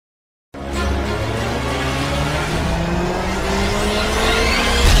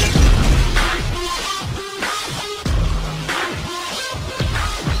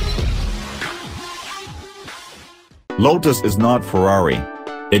Lotus is not Ferrari.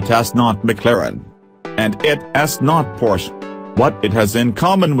 It has not McLaren. And it has not Porsche. What it has in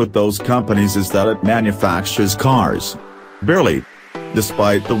common with those companies is that it manufactures cars. Barely.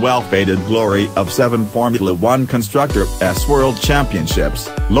 Despite the well-faded glory of 7 Formula One Constructors' World Championships,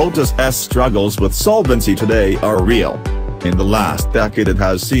 Lotus' struggles with solvency today are real. In the last decade it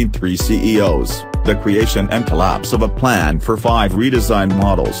has seen 3 CEOs, the creation and collapse of a plan for 5 redesigned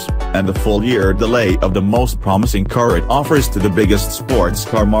models, and the full-year delay of the most promising car it offers to the biggest sports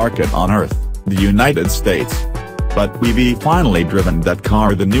car market on Earth, the United States. But we've finally driven that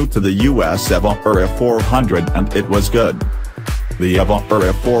car, the new to the US Evora 400, and it was good. The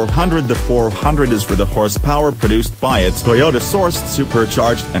Evora 400. The 400 is for the horsepower produced by its Toyota-sourced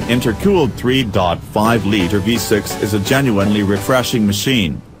supercharged and intercooled 3.5-liter V6 is a genuinely refreshing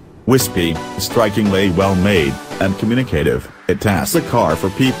machine. Wispy, strikingly well-made, and communicative, it has a car for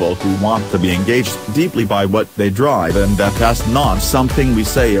people who want to be engaged deeply by what they drive, and that's not something we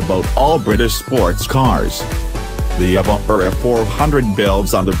say about all British sports cars. The Evora 400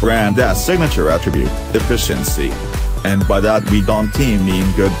 builds on the brand's signature attribute, efficiency. And by that we don't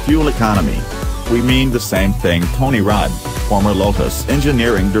mean good fuel economy. We mean the same thing Tony Rudd, former Lotus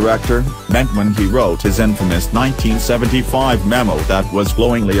engineering director, meant when he wrote his infamous 1975 memo that was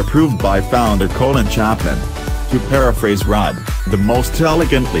glowingly approved by founder Colin Chapman. To paraphrase Rudd, the most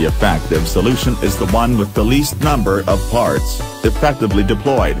elegantly effective solution is the one with the least number of parts, effectively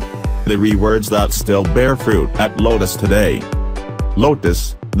deployed. The words that still bear fruit at Lotus today.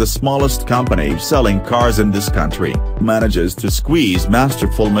 Lotus, the smallest company selling cars in this country, manages to squeeze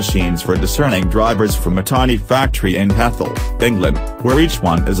masterful machines for discerning drivers from a tiny factory in Hethel, England, where each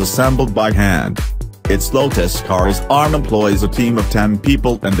one is assembled by hand. Its Lotus Cars arm employs a team of 10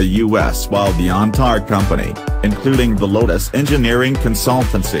 people in the US, while the entire company, including the Lotus Engineering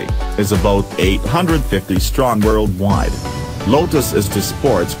Consultancy, is about 850 strong worldwide. Lotus is to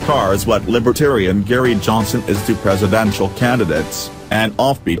sports cars what Libertarian Gary Johnson is to presidential candidates, an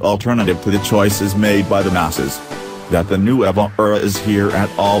offbeat alternative to the choices made by the masses. That the new Evora is here at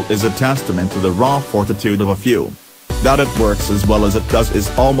all is a testament to the raw fortitude of a few. That it works as well as it does is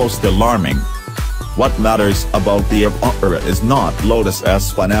almost alarming. What matters about the Evora is not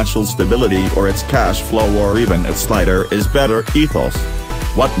Lotus's financial stability or its cash flow or even its lighter is better ethos.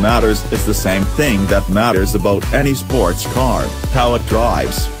 What matters is the same thing that matters about any sports car, how it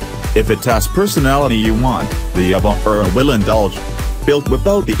drives. If it has personality you want, the Evora will indulge. Built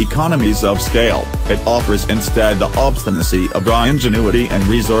without the economies of scale, it offers instead the obstinacy of raw ingenuity and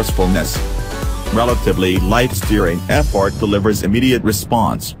resourcefulness. Relatively light steering effort delivers immediate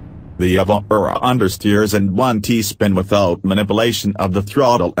response. The Evora understeers in 1 T-spin without manipulation of the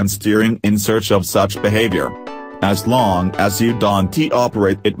throttle and steering in search of such behavior. As long as you don't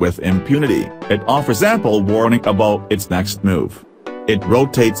operate it with impunity, it offers ample warning about its next move. It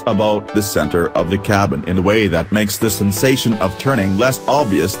rotates about the center of the cabin in a way that makes the sensation of turning less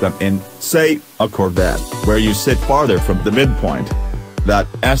obvious than in, say, a Corvette, where you sit farther from the midpoint.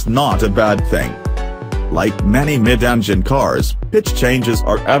 That's not a bad thing. Like many mid-engine cars, pitch changes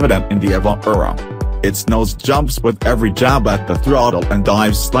are evident in the Evora. Its nose jumps with every jab at the throttle and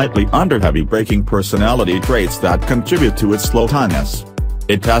dives slightly under, heavy braking personality traits that contribute to its slowness.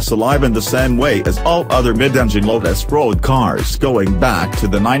 It has alive in the same way as all other mid-engine Lotus road cars going back to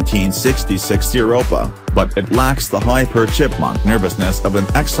the 1966 Europa, but it lacks the hyper-chipmunk nervousness of an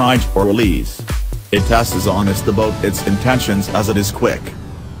Excite or Elise. It has as honest about its intentions as it is quick.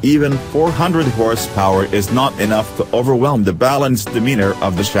 Even 400 horsepower is not enough to overwhelm the balanced demeanor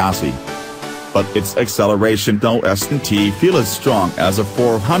of the chassis. But its acceleration doesn't feel as strong as a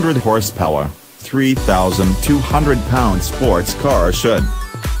 400 horsepower, 3,200 pound sports car should.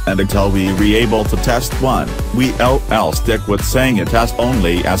 And until we're able to test one, we'll stick with saying it has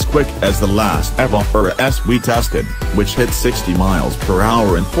only as quick as the last Evora we tested, which hit 60 miles per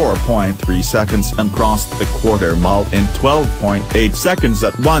hour in 4.3 seconds and crossed the quarter mile in 12.8 seconds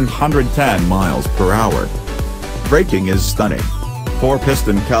at 110 miles per hour. Braking is stunning.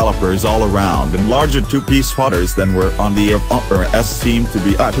 4-piston calipers all around and larger 2-piece footers than were on the Evora seem to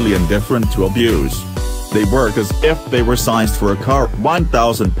be utterly indifferent to abuse. They work as if they were sized for a car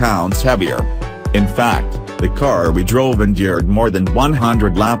 1,000 pounds heavier. In fact, the car we drove endured more than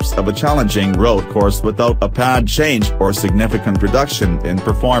 100 laps of a challenging road course without a pad change or significant reduction in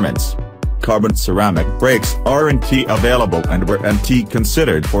performance. Carbon ceramic brakes aren't available and weren't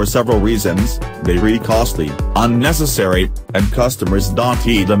considered for several reasons: they're costly, unnecessary, and customers don't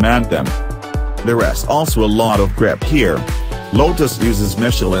demand them. There's also a lot of grip here. Lotus uses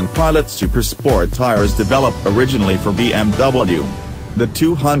Michelin Pilot Super Sport tires developed originally for BMW. The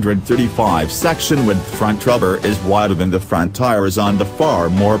 235 section width front rubber is wider than the front tires on the far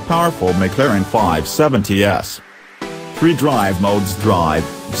more powerful McLaren 570S. 3 drive modes: Drive,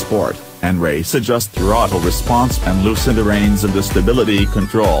 Sport, and Race. Adjust throttle response and loosen the reins and the stability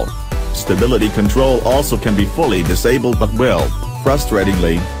control. Stability control also can be fully disabled but will,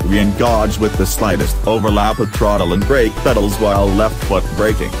 frustratingly, re-engage with the slightest overlap of throttle and brake pedals while left foot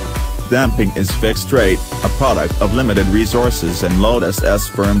braking. Damping is fixed rate, a product of limited resources and Lotus's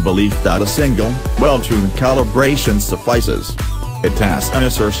firm belief that a single, well-tuned calibration suffices. It has an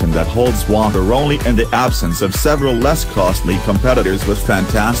assertion that holds water only in the absence of several less costly competitors with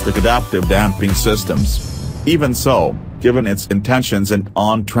fantastic adaptive damping systems. Even so, given its intentions and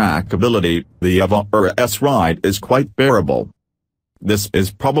on-track ability, the Evora S ride is quite bearable. This is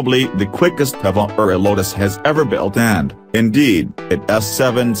probably the quickest Evora Lotus has ever built, and, indeed, it's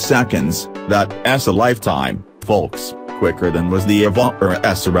 7 seconds, that's a lifetime, folks, quicker than was the Evora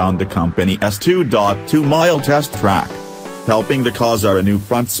S around the company's 2.2-mile test track. Helping the cause are a new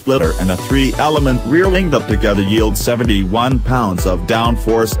front splitter and a 3-element rear wing that together yield 71 pounds of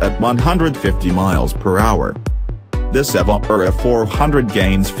downforce at 150 miles per hour. This Evora 400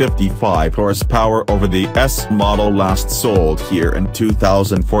 gains 55 horsepower over the S model last sold here in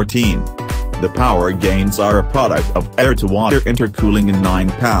 2014. The power gains are a product of air-to-water intercooling and 9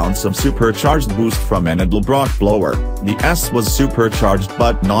 pounds of supercharged boost from an Edelbrock blower. The S was supercharged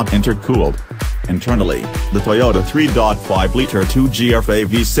but not intercooled. Internally, the Toyota 3.5-liter 2GFA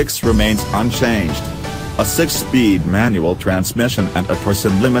V6 remains unchanged. A 6-speed manual transmission and a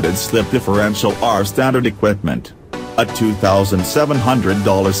Torsen limited slip differential are standard equipment. A $2,700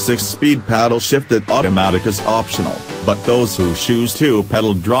 6-speed paddle-shifted automatic is optional, but those who choose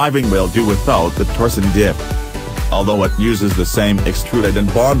two-pedal driving will do without the Torsen diff. Although it uses the same extruded and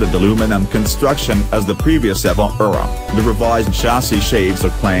bonded aluminum construction as the previous Evora, the revised chassis shaves a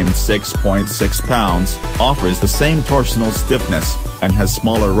claimed 6.6 pounds, offers the same torsional stiffness, and has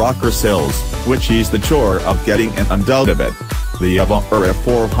smaller rocker sills, which ease the chore of getting in and out of it. The Evora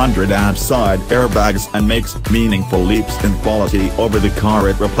 400 adds side airbags and makes meaningful leaps in quality over the car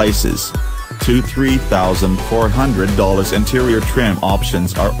it replaces. Two $3,400 interior trim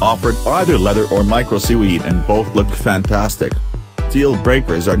options are offered, either leather or micro suede, and both look fantastic. Deal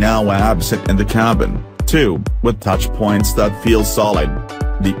breakers are now absent in the cabin, too, with touch points that feel solid.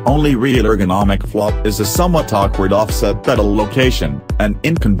 The only real ergonomic flaw is a somewhat awkward offset pedal location, an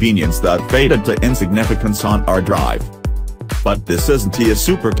inconvenience that faded to insignificance on our drive. But this isn't a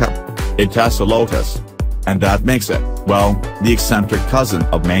supercar, it has a Lotus. And that makes it, well, the eccentric cousin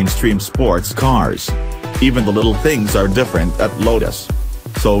of mainstream sports cars. Even the little things are different at Lotus.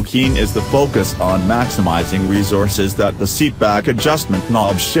 So keen is the focus on maximizing resources that the seatback adjustment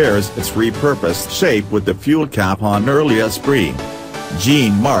knob shares its repurposed shape with the fuel cap on early Esprit.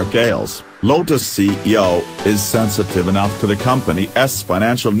 Jean-Marc Ayles, Lotus CEO, is sensitive enough to the company's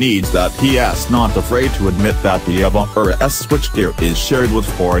financial needs that he is not afraid to admit that the Evora S switchgear is shared with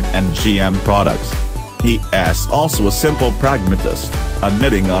Ford and GM products. He is also a simple pragmatist,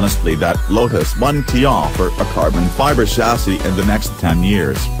 admitting honestly that Lotus wants to offer a carbon fiber chassis in the next 10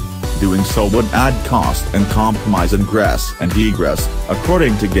 years. Doing so would add cost and compromise ingress and egress,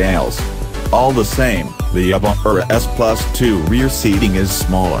 according to Gales. All the same, the Evora S Plus 2 rear seating is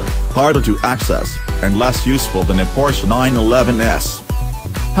smaller, harder to access, and less useful than a Porsche 911S.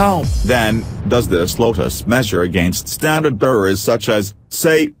 How, then, does this Lotus measure against standard bearers such as,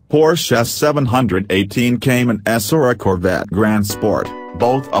 say, Porsche 718 Cayman S or a Corvette Grand Sport,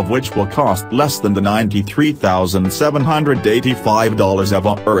 both of which will cost less than the $93,785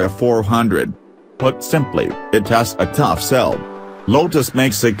 Evora 400? Put simply, it has a tough sell. Lotus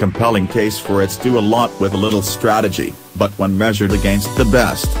makes a compelling case for its do a lot with a little strategy, but when measured against the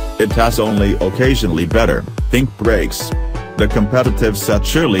best, it has only occasionally better. Think brakes. The competitive set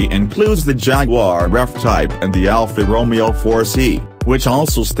surely includes the Jaguar F-Type and the Alfa Romeo 4C, which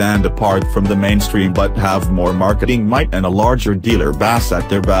also stand apart from the mainstream but have more marketing might and a larger dealer base at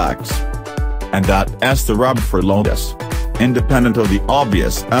their backs. And that's the rub for Lotus. Independent of the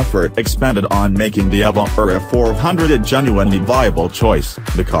obvious effort expended on making the Evora 400 a genuinely viable choice,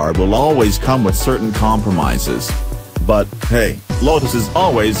 the car will always come with certain compromises. But, hey, Lotuses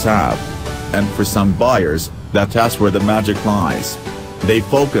always have. And for some buyers, that's where the magic lies. They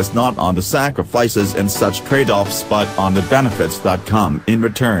focus not on the sacrifices and such trade-offs but on the benefits that come in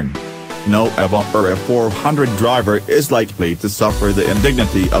return. No Evora 400 driver is likely to suffer the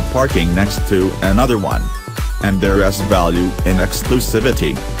indignity of parking next to another one. And there is value in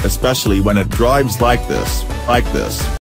exclusivity, especially when it drives like this.